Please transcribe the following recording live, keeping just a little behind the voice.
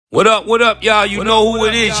What up, y'all? You know who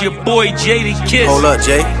it is, your boy Jadakiss. Hold up,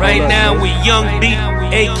 Jay. Right now with Young.B,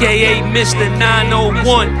 aka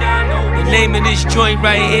Mr.901. The name of this joint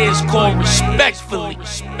right here is called Respectfully.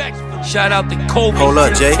 Shout out to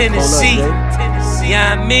Covington, Tennessee. You know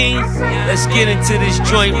what I mean? Let's get into this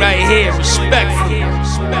joint right here, Respectfully.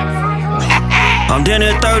 I'm down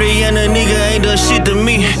at 30 and a nigga ain't done shit to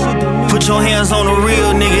me. Put your hands on a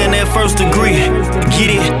real nigga in that first degree.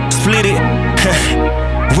 Get it, split it.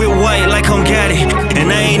 With white like I'm got it. And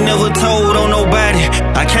I ain't never told on nobody.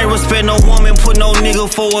 I can't respect no woman, put no nigga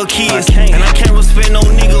for her kids. And I can't respect no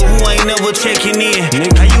nigga who ain't never checking in.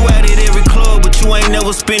 How you out at every club, but you ain't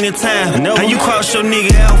never spending time? How you cross your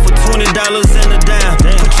nigga out for $20 and a dime?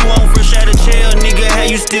 Put you on fresh out of jail, nigga, how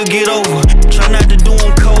you still get over? Try not to do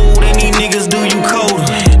them cold, and these niggas do you colder.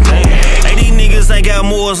 Ain't got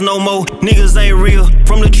morals no more, niggas ain't real.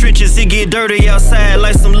 From the trenches, it get dirty outside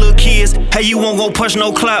like some little kids. How you won't go punch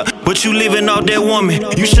no clout, but you living off that woman?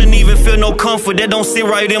 You shouldn't even feel no comfort, that don't sit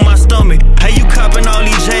right in my stomach. How you copping all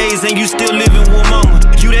these J's and you still living with mama?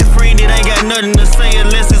 You that friend that ain't got nothing to say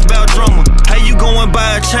unless it's about drama. How you go and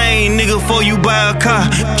buy a chain, nigga, before you buy a car?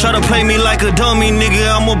 Try to play me like a dummy,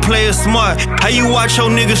 nigga, I'ma play it smart. How you watch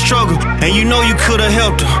your nigga struggle, and you know you could've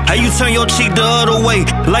helped her? How you turn your cheek the other way,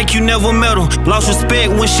 like you never met her? Lost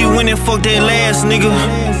respect when she went and fucked that last nigga.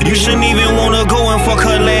 You shouldn't even wanna go and fuck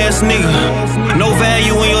her last nigga. No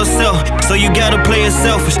value in yourself, so you gotta play it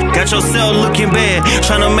selfish. Got yourself looking bad,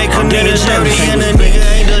 tryna make a nigga dirty, and a nigga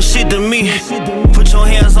ain't done shit to me. Put your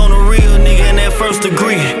hands on a real nigga in that first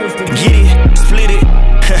degree. Get it, split it.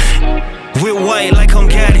 With white like I'm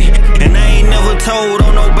got it. And I ain't never told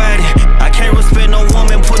on nobody. I can't respect no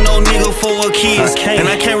woman, put no nigga for her kids. And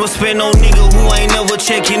I can't respect no nigga who ain't never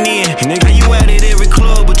checking in. How you out at every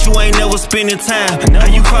club, but you ain't never spending time? How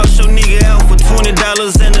you cross your nigga out for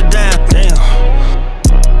 $20 and a dime? Damn.